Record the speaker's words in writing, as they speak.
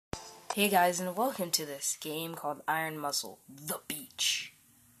Hey guys, and welcome to this game called Iron Muscle: The Beach.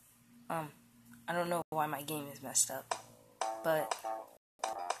 I don't know why my game is messed up, but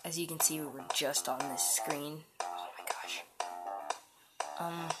as you can see, we're just on this screen. Oh my gosh.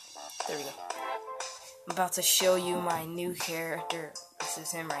 There we go. I'm about to show you my new character. This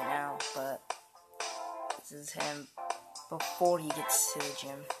is him right now, but this is him before he gets to the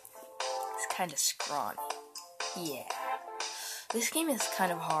gym. He's kind of scrawny. Yeah. This game is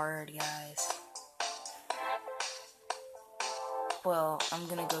kind of hard, guys. Well, I'm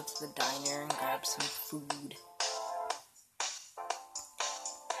gonna go to the diner and grab some food.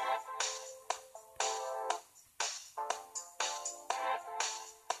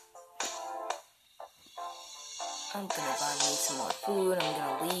 I'm gonna buy me some more food. I'm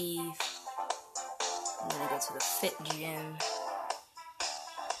gonna leave. I'm gonna go to the fit gym.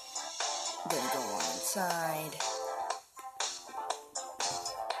 I'm gonna go on inside.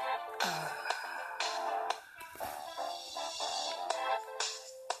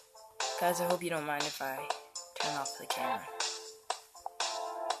 Guys, I hope you don't mind if I turn off the camera.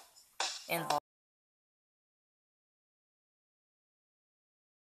 And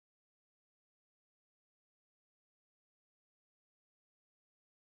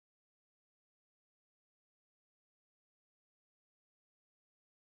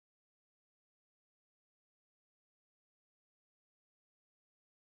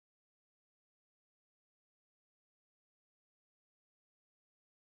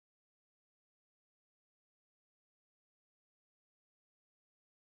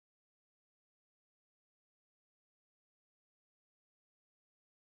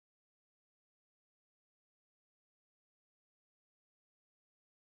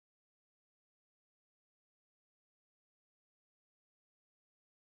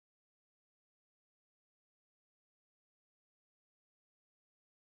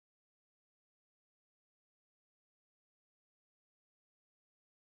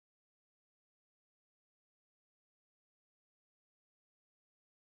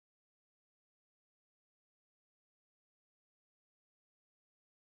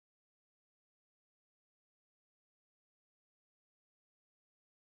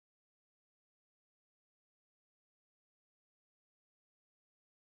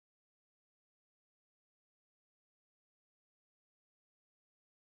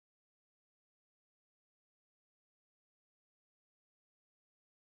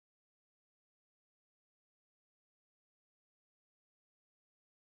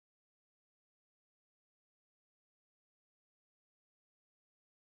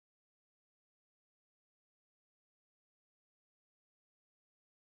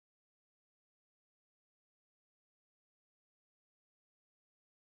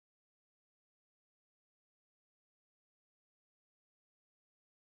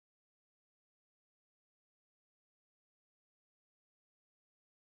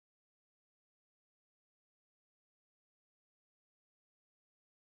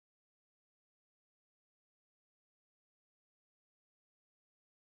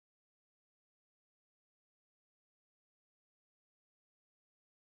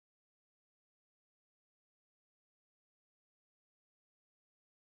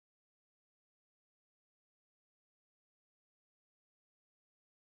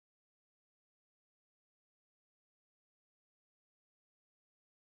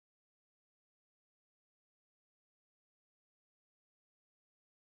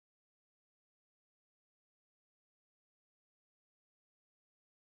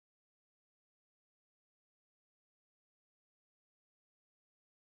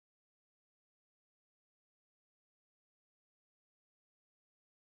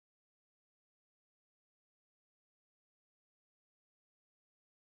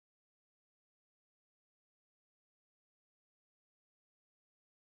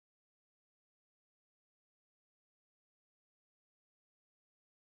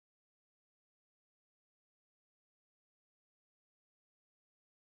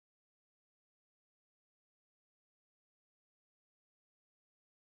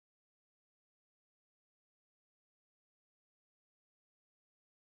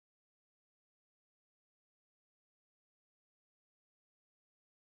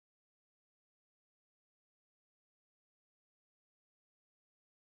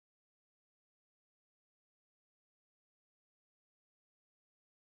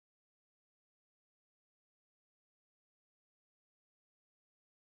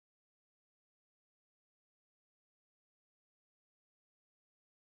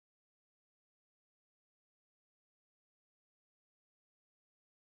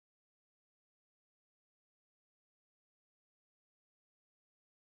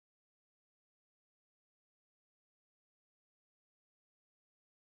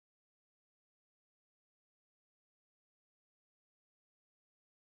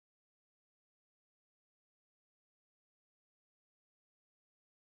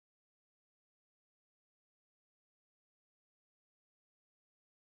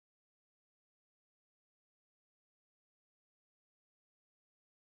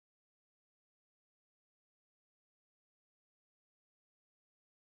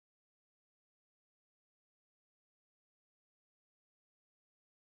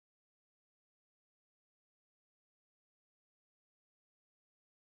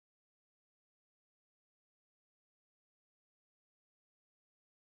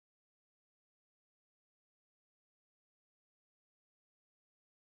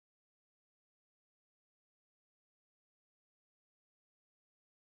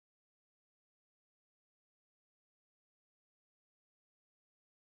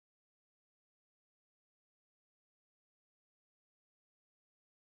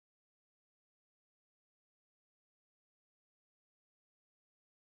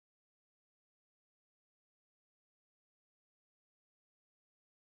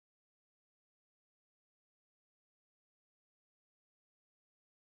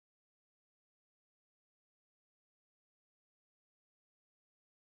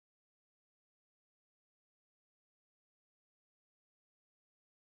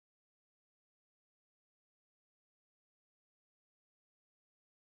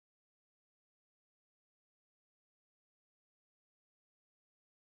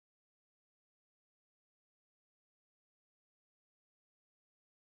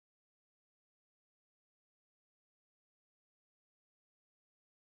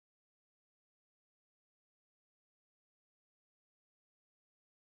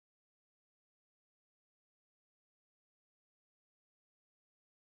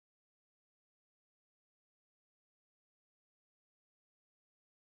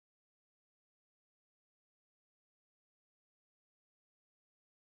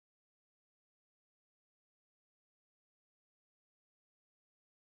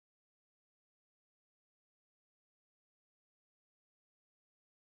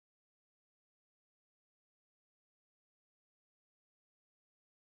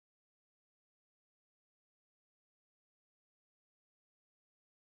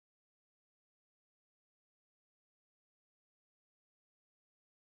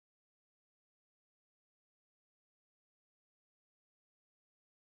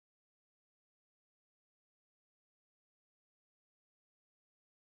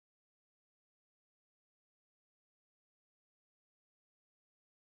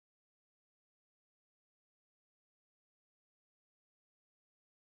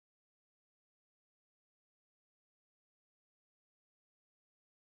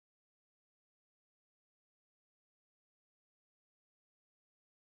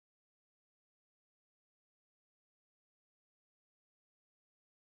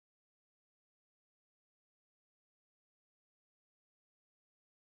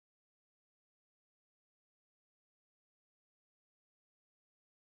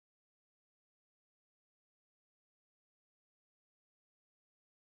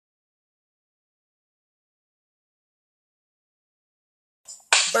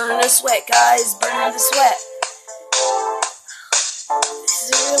Burning the sweat, guys. Burning the sweat.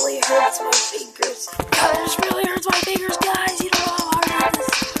 This really hurts my fingers. God, this really hurts my fingers, guys. You don't know how hard this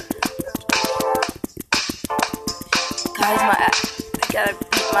is. Guys, I gotta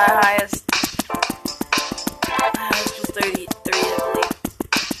beat my highest. My highest was 33, I believe.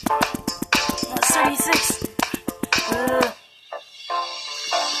 That's 36.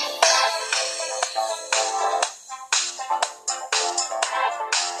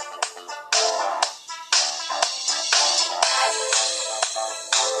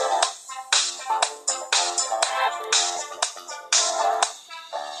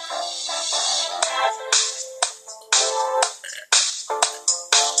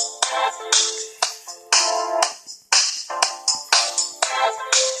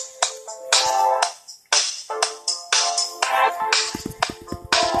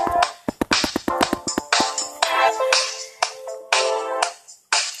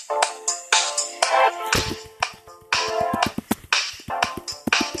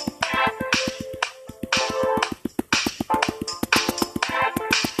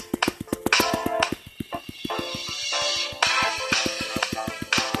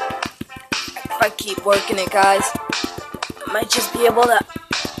 If I keep working it, guys, I might just be able to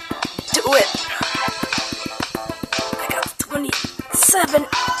do it. I got to 27. I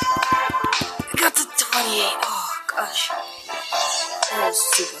got to 28. Oh, gosh. That was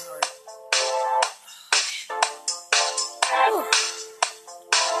super hard. Whew.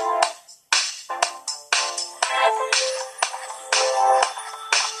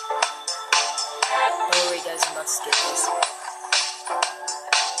 Don't worry, guys, I'm about to skip this.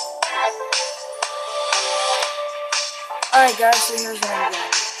 Alright, guys, so here's what I'm gonna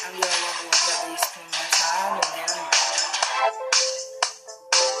do. I'm gonna level up at least 10 more times, and then...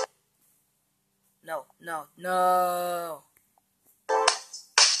 No.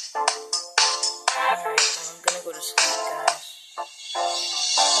 Alright, so I'm gonna go to sleep, guys.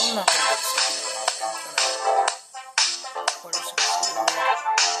 I'm not gonna go to sleep anymore. I'm gonna order some food.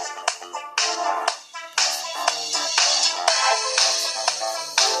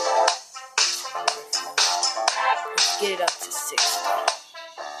 Get it up to 60.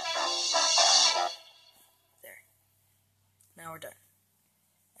 There. Now we're done.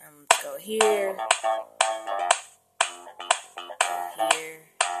 Go here. Go here.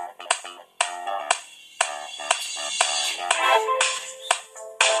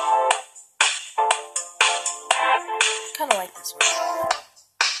 Kinda like this one.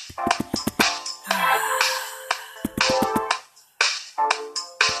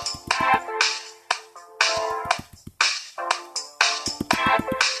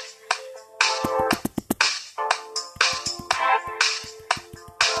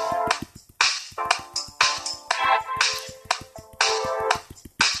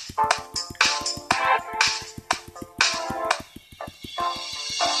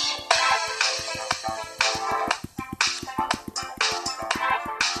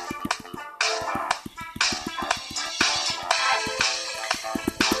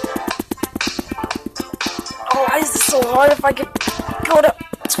 Oh, why is this so hard if I could go to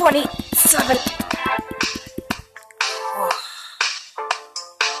 27? Oh.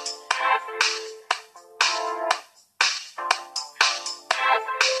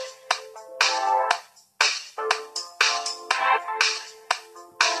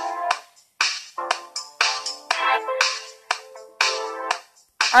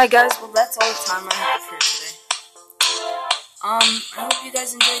 Alright guys, well that's all the time I have here today. I hope you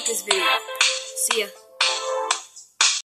guys enjoyed this video. See ya.